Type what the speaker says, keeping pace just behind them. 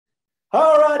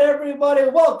All right, everybody,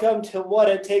 welcome to What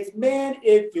It Takes. Man,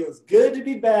 it feels good to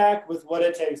be back with What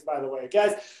It Takes, by the way.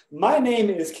 Guys, my name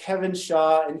is Kevin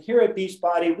Shaw, and here at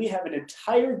Beachbody, we have an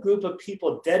entire group of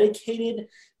people dedicated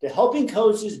to helping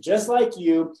coaches just like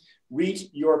you reach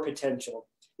your potential.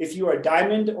 If you are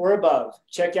diamond or above,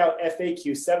 check out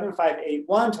FAQ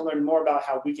 7581 to learn more about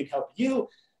how we can help you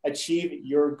achieve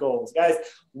your goals. Guys,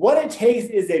 What It Takes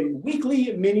is a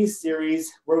weekly mini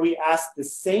series where we ask the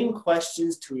same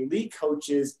questions to elite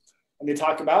coaches and they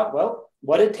talk about, well,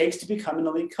 what it takes to become an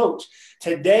elite coach.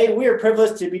 Today, we are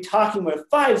privileged to be talking with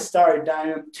five-star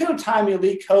diamond, two-time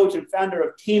elite coach and founder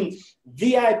of Team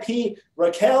VIP,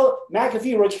 Raquel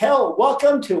McAfee. Raquel,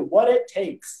 welcome to What It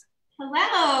Takes.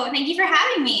 Hello, thank you for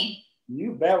having me.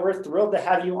 You bet, we're thrilled to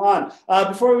have you on.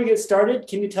 Before we get started,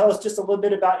 can you tell us just a little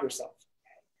bit about yourself?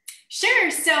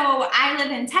 Sure. So I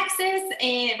live in Texas,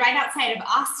 right outside of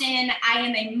Austin. I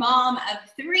am a mom of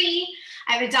three.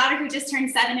 I have a daughter who just turned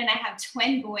 7, and I have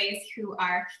twin boys who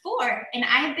are 4. And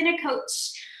I have been a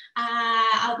coach.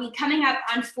 I'll be coming up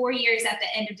on 4 years at the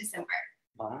end of December.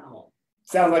 Wow.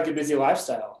 Sounds like a busy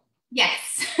lifestyle.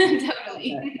 Yes,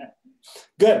 totally.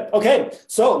 Good. Okay.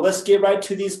 So let's get right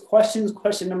to these questions.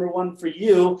 Question number 1 for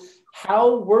you.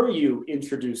 How were you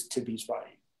introduced to Beachbody?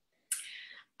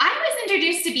 I was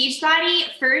introduced to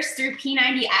Beachbody first through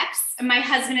P90X. My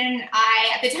husband and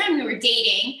I, at the time, we were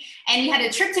dating, and we had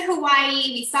a trip to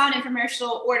Hawaii. We saw an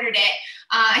infomercial, ordered it.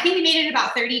 I think we made it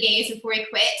about 30 days before we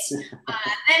quit.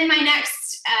 Then my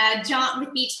next jaunt with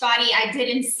Beachbody, I did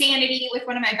Insanity with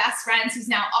one of my best friends, who's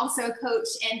now also a coach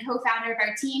and co-founder of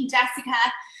our team, Jessica.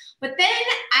 But then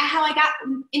how I got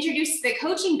introduced to the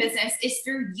coaching business is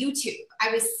through YouTube. I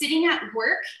was sitting at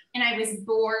work and I was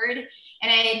bored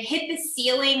and I had hit the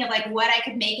ceiling of like what I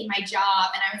could make in my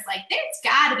job. And I was like, there's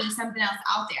gotta be something else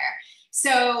out there.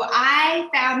 So I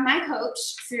found my coach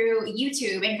through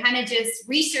YouTube and kind of just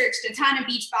researched a ton of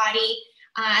Beachbody.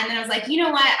 And then I was like, you know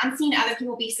what? I'm seeing other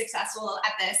people be successful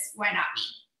at this. Why not me?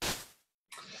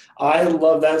 I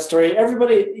love that story.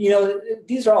 Everybody,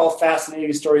 these are all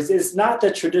fascinating stories. It's not the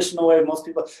traditional way most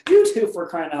people, YouTube for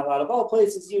crying out loud, of all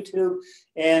places, YouTube.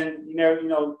 And,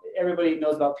 everybody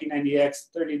knows about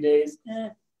P90X, 30 days.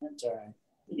 That's all right.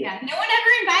 Yeah, no one ever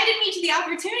invited me to the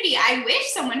opportunity. I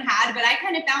wish someone had, but I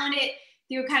kind of found it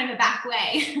through kind of a back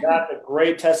way. That's a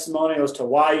great testimonial as to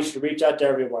why you should reach out to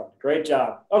everyone. Great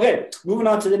job. Okay, moving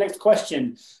on to the next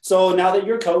question. So now that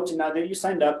you're a coach and now that you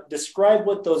signed up, describe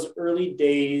what those early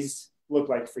days look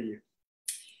like for you.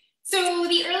 So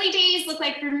the early days look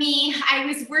like for me, I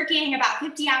was working about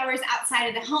 50 hours outside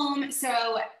of the home.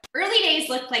 So early days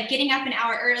looked like getting up an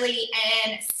hour early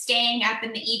and staying up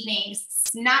in the evenings,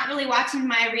 not really watching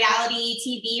my reality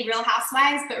TV, Real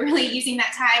Housewives, but really using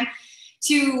that time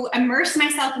to immerse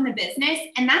myself in the business.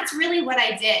 And that's really what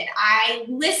I did. I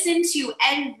listened to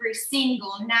every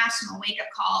single national wake-up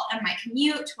call on my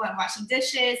commute while I'm washing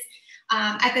dishes.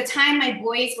 At the time, my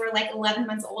boys were like 11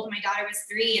 months old and my daughter was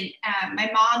 3. And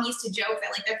my mom used to joke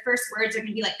that like their first words are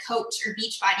gonna be like coach or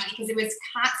Beachbody, because it was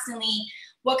constantly,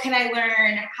 what could I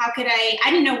learn? How could I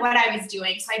didn't know what I was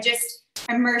doing. So I just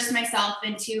immersed myself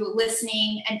into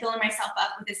listening and filling myself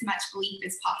up with as much belief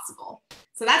as possible.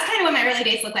 So that's kind of what my early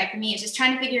days look like for me, is just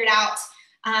trying to figure it out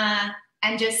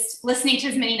and just listening to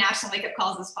as many national wake-up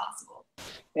calls as possible.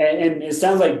 And it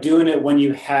sounds like doing it when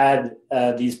you had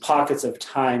these pockets of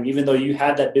time, even though you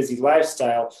had that busy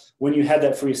lifestyle, when you had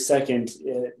that free second,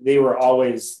 you were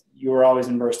always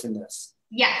immersed in this.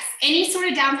 Yes. Any sort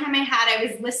of downtime I had, I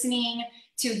was listening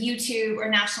to YouTube or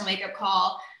national wake-up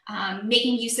call,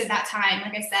 making use of that time.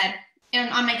 Like I said,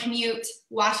 and on my commute,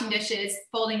 washing dishes,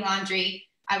 folding laundry,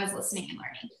 I was listening and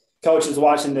learning. Coaches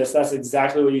watching this, that's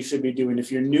exactly what you should be doing.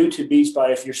 If you're new to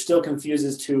Beachbody, if you're still confused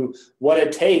as to what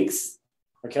it takes,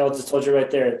 Raquel just told you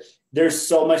right there, there's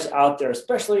so much out there,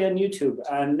 especially on YouTube,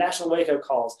 on national wake-up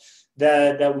calls,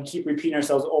 that we keep repeating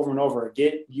ourselves over and over.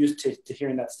 Get used to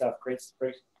hearing that stuff. Great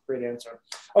answer.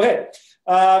 Okay,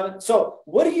 so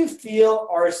what do you feel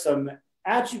are some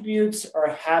attributes or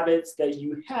habits that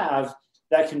you have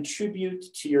that contribute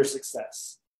to your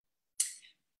success?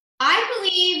 I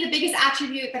believe the biggest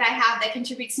attribute that I have that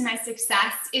contributes to my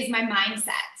success is my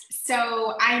mindset.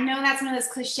 So I know that's one of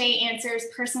those cliche answers,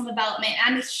 personal development.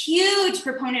 I'm a huge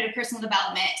proponent of personal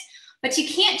development, but you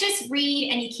can't just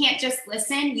read and you can't just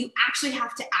listen. You actually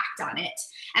have to act on it.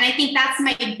 And I think that's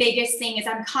my biggest thing, is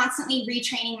I'm constantly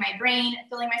retraining my brain,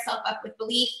 filling myself up with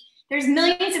belief. There's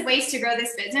millions of ways to grow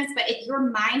this business, but if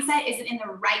your mindset isn't in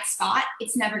the right spot,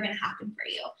 it's never going to happen for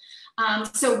you.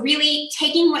 So really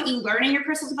taking what you learn in your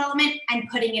personal development and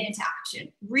putting it into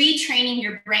action, retraining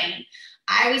your brain.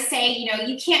 I always say,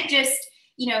 you can't just,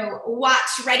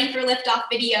 watch Ready for Liftoff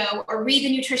video or read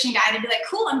the nutrition guide and be like,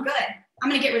 cool, I'm good. I'm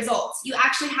going to get results. You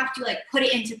actually have to put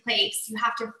it into place. You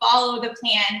have to follow the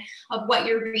plan of what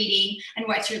you're reading and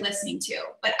what you're listening to.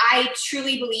 But I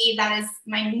truly believe that is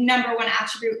my number one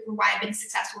attribute for why I've been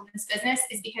successful in this business,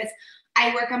 is because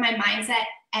I work on my mindset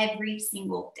every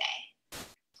single day.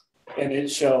 And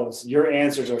it shows. Your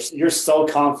answers you're so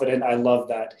confident. I love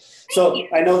that. So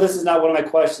I know this is not one of my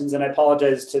questions, and I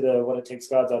apologize to the What It Takes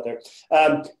gods out there.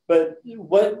 But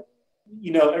what,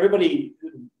 everybody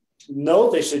know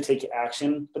they should take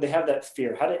action, but they have that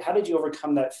fear. How did you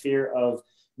overcome that fear of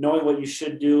knowing what you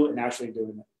should do and actually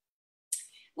doing it?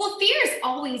 Well, fear is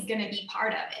always going to be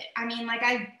part of it. I mean,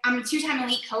 I'm a 2-time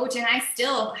elite coach, and I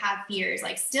still have fears.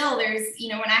 Still there's,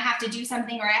 when I have to do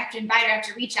something or I have to invite or I have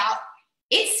to reach out,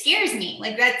 it scares me.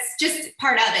 That's just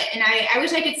part of it. And I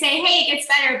wish I could say, hey, it gets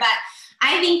better, but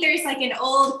I think there's an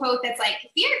old quote that's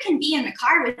fear can be in the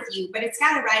car with you, but it's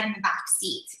got to ride in the back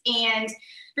seat. And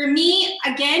for me,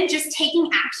 again, just taking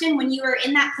action when you are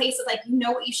in that place of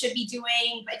what you should be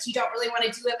doing, but you don't really want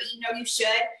to do it, but you should.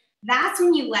 That's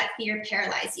when you let fear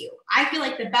paralyze you. I feel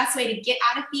like the best way to get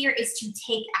out of fear is to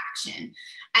take action.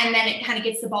 And then it kind of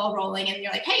gets the ball rolling and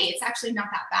you're like, hey, it's actually not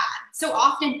that bad. So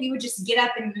often if we would just get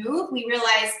up and move, we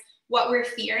realize what we're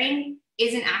fearing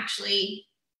isn't actually,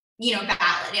 valid.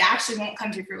 It actually won't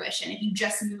come to fruition if you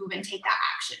just move and take that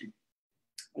action.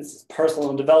 This is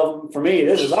personal development for me.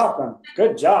 This is awesome.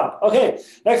 Good job. Okay,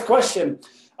 next question.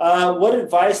 What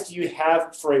advice do you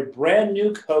have for a brand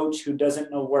new coach who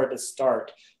doesn't know where to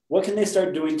start? What can they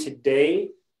start doing today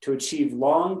to achieve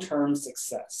long-term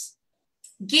success?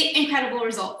 Get incredible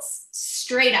results,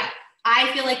 straight up.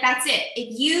 I feel like that's it.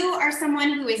 If you are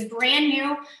someone who is brand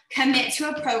new, commit to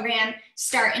a program,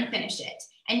 start and finish it.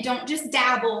 And don't just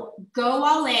dabble, go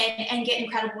all in and get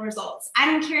incredible results. I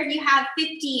don't care if you have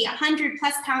 50, 100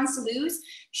 plus pounds to lose,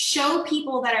 show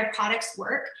people that our products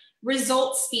work.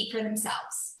 Results speak for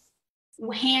themselves.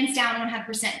 Hands down,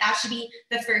 100%. That should be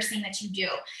the first thing that you do. And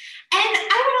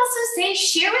I would also say,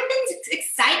 share with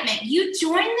excitement. You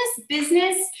join this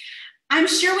business. I'm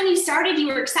sure when you started, you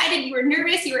were excited, you were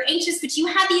nervous, you were anxious, but you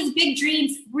had these big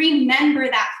dreams. Remember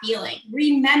that feeling.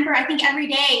 Remember, I think every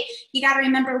day you got to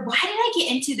remember, why did I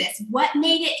get into this? What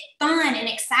made it fun and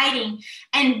exciting?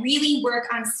 And really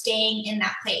work on staying in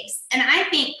that place. And I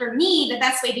think for me, the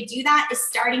best way to do that is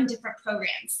starting different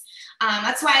programs.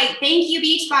 That's why thank you,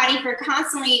 Beachbody, for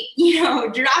constantly,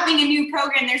 dropping a new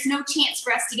program. There's no chance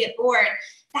for us to get bored.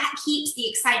 That keeps the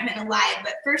excitement alive.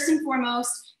 But first and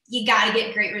foremost, you got to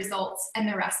get great results and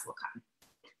the rest will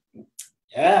come.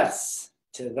 Yes,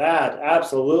 to that.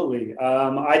 Absolutely.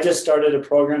 I just started a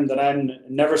program that I've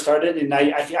never started, and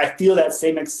I feel that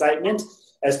same excitement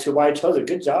as to why I chose it.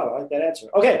 Good job. I like that answer.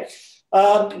 Okay.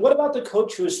 What about the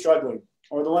coach who is struggling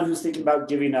or the one who's thinking about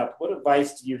giving up? What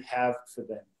advice do you have for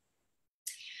them?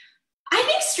 I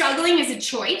think struggling is a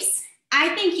choice.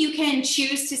 I think you can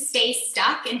choose to stay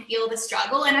stuck and feel the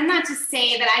struggle. And I'm not to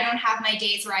say that I don't have my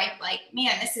days where I'm like,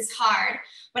 man, this is hard.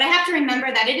 But I have to remember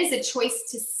that it is a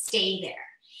choice to stay there.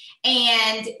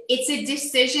 And it's a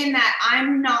decision that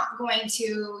I'm not going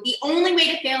to, the only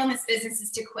way to fail in this business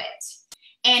is to quit.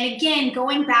 And again,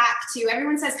 going back to,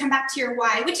 everyone says, come back to your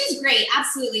why, which is great.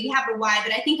 Absolutely. We have a why,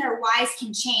 but I think our whys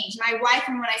can change. My why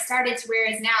from when I started to where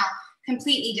it is now,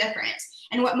 completely different.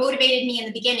 And what motivated me in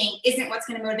the beginning isn't what's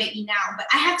going to motivate me now. But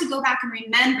I have to go back and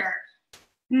remember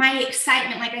my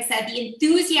excitement, like I said, the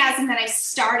enthusiasm that I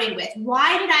started with.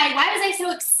 Why was I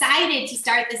so excited to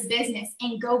start this business,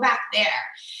 and go back there?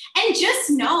 And just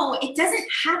know it doesn't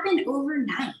happen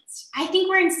overnight. I think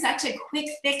we're in such a quick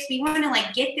fix. We want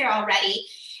to get there already.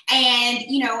 And,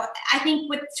 I think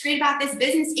what's great about this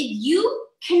business, if you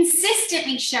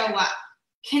consistently show up,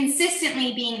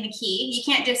 consistently being the key. You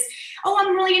can't just,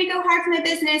 I'm really going to go hard for my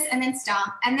business and then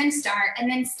stop and then start and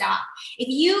then stop. If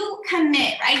you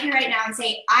commit right here, right now and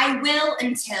say, I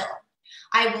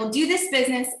will do this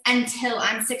business until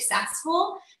I'm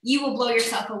successful, you will blow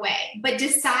yourself away. But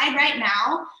decide right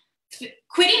now,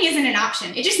 quitting isn't an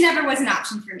option. It just never was an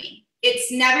option for me.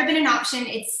 It's never been an option.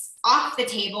 It's off the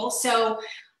table. So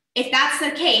if that's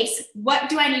the case, what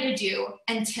do I need to do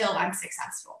until I'm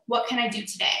successful? What can I do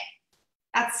today?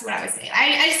 That's what I would say.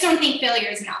 I just don't think failure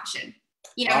is an option.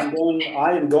 I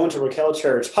am going to Raquel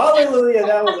Church. Hallelujah.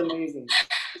 That was amazing.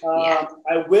 Yeah.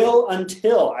 I will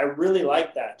until. I really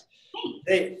like that.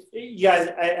 You guys,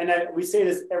 we say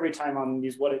this every time on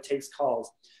these What It Takes calls.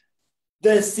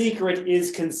 The secret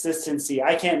is consistency.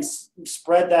 I can't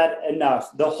spread that enough.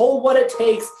 The whole What It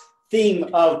Takes theme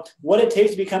of what it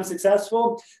takes to become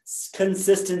successful,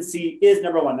 consistency is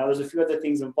number one. Now, there's a few other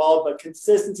things involved, but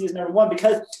consistency is number one,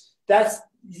 because that's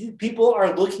people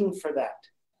are looking for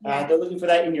that. They're looking for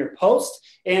that in your post,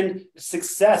 and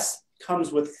success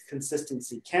comes with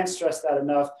consistency. Can't stress that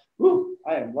enough. Woo,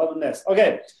 I am loving this.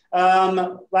 Okay,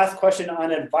 last question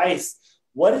on advice.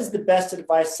 What is the best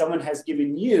advice someone has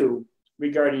given you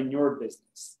regarding your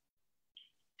business?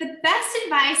 The best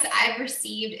advice I've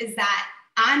received is that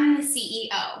I'm the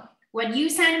CEO. When you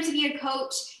sign up to be a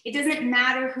coach, it doesn't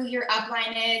matter who your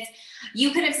upline is.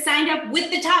 You could have signed up with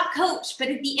the top coach, but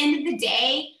at the end of the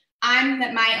day, I'm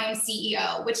my own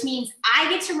CEO, which means I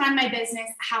get to run my business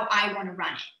how I want to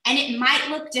run it. And it might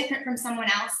look different from someone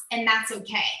else, and that's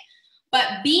okay.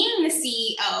 But being the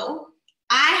CEO,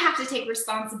 I have to take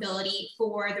responsibility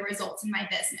for the results in my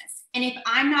business. And if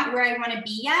I'm not where I want to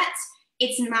be yet,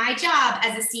 it's my job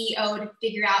as a CEO to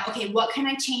figure out, okay, what can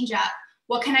I change up?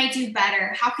 What can I do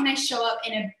better? How can I show up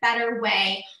in a better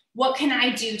way? What can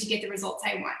I do to get the results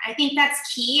I want? I think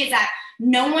that's key, is that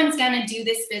no one's going to do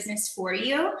this business for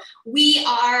you. We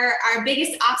are our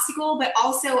biggest obstacle, but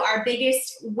also our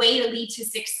biggest way to lead to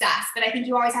success. But I think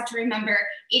you always have to remember,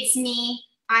 it's me,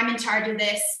 I'm in charge of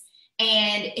this.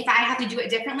 And if I have to do it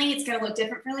differently, it's going to look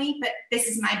different for me, but this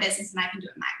is my business and I can do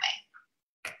it my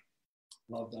way.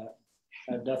 Love that.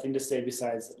 I have nothing to say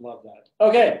besides love that.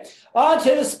 Okay, on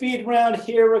to the speed round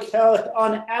here, Raquel.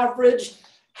 On average,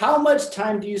 how much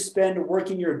time do you spend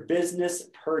working your business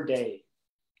per day?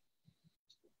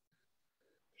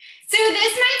 So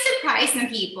this might surprise some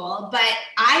people, but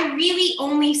I really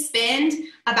only spend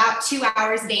about 2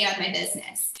 hours a day on my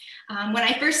business. When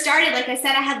I first started, like I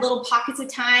said, I had little pockets of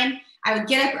time. I would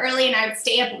get up early and I would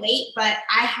stay up late, but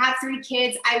I have 3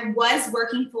 kids. I was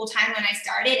working full time when I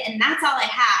started, and that's all I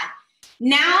had.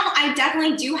 Now I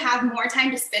definitely do have more time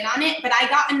to spend on it, but I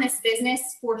got in this business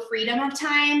for freedom of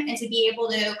time and to be able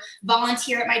to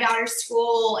volunteer at my daughter's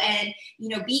school and,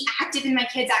 be active in my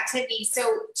kids' activities. So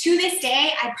to this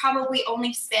day, I probably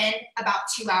only spend about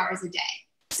 2 hours a day.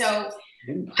 So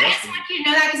I just want you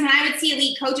to know that, because when I would see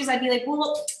elite coaches, I'd be like,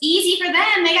 well, easy for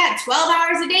them. They got 12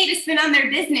 hours a day to spend on their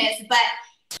business. But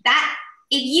that,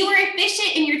 if you are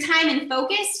efficient in your time and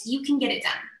focused, you can get it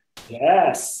done.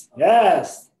 Yes.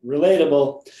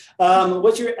 Relatable.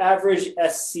 What's your average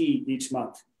SC each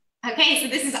month? Okay, so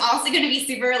this is also going to be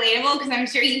super relatable, because I'm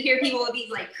sure you hear people with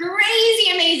these like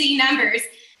crazy amazing numbers.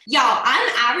 Y'all, I'm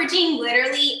averaging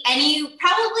literally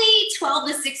probably 12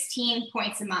 to 16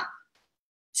 points a month.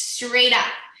 Straight up.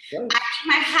 Right. I think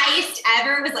my highest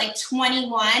ever was like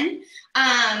 21.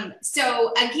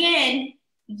 So again,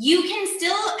 you can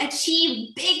still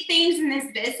achieve big things in this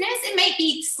business. It might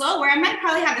be slower. I might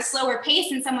probably have a slower pace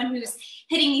than someone who's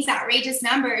hitting these outrageous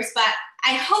numbers, but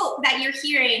I hope that you're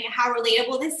hearing how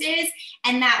relatable this is,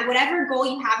 and that whatever goal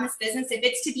you have in this business, if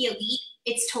it's to be elite,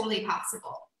 it's totally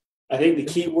possible. I think the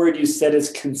key word you said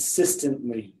is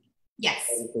consistently. Yes.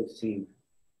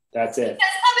 That's it.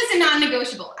 That is a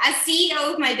non-negotiable. As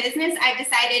CEO of my business, I've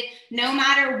decided no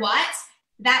matter what,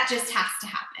 that just has to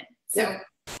happen. So, yeah.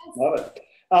 Love it.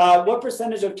 What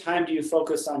percentage of time do you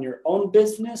focus on your own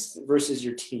business versus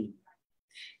your team?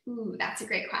 Ooh, that's a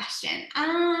great question.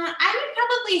 I would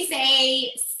probably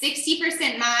say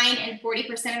 60% mine and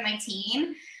 40% of my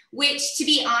team, which, to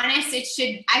be honest,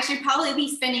 I should probably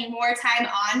be spending more time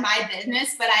on my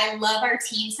business, but I love our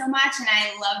team so much, and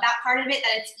I love that part of it,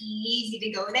 that it's easy to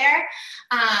go there.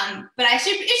 But it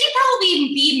should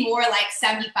probably be more like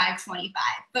 75-25.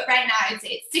 But right now I'd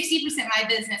say it's 60% my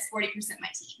business, 40% my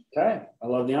team. Okay, I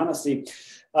love the honesty.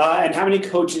 And how many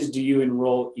coaches do you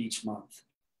enroll each month?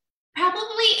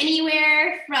 Probably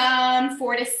anywhere from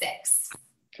 4 to 6.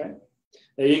 Okay,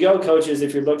 there you go, coaches.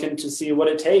 If you're looking to see what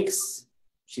it takes,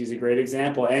 she's a great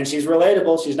example, and she's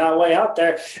relatable. She's not way out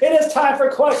there. It is time for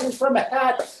questions from a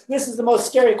hat. This is the most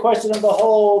scary question of the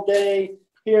whole day.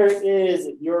 Here is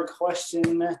your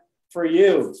question for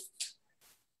you.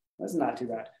 That's not too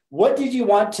bad. What did you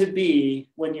want to be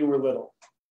when you were little?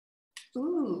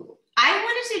 Ooh, I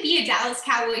wanted to be a Dallas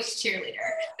Cowboys cheerleader.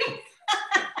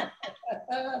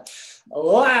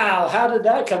 Wow, how did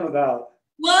that come about?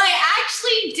 Well, I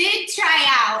actually did try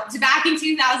out back in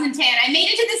 2010. I made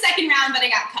it to the second round, but I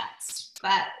got cut.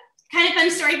 But kind of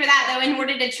fun story for that, though. In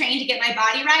order to train to get my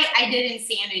body right, I did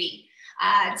insanity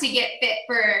to get fit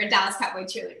for Dallas Cowboy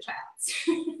cheerleader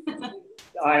tryouts.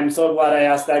 I'm so glad I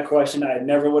asked that question. I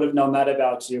never would have known that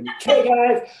about you. Okay,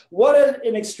 guys, what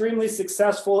an extremely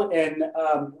successful and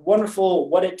wonderful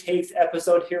What It Takes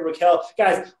episode here, Raquel.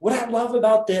 Guys, what I love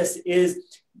about this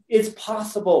is It's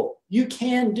possible. You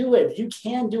can do it. You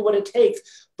can do what it takes,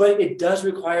 but it does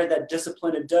require that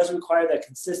discipline. It does require that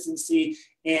consistency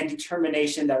and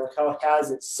determination that Raquel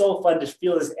has. It's so fun to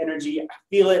feel this energy. I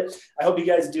feel it. I hope you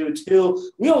guys do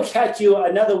too. We will catch you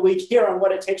another week here on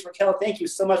What It Takes. Raquel, thank you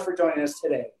so much for joining us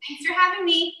today. Thanks for having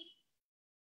me.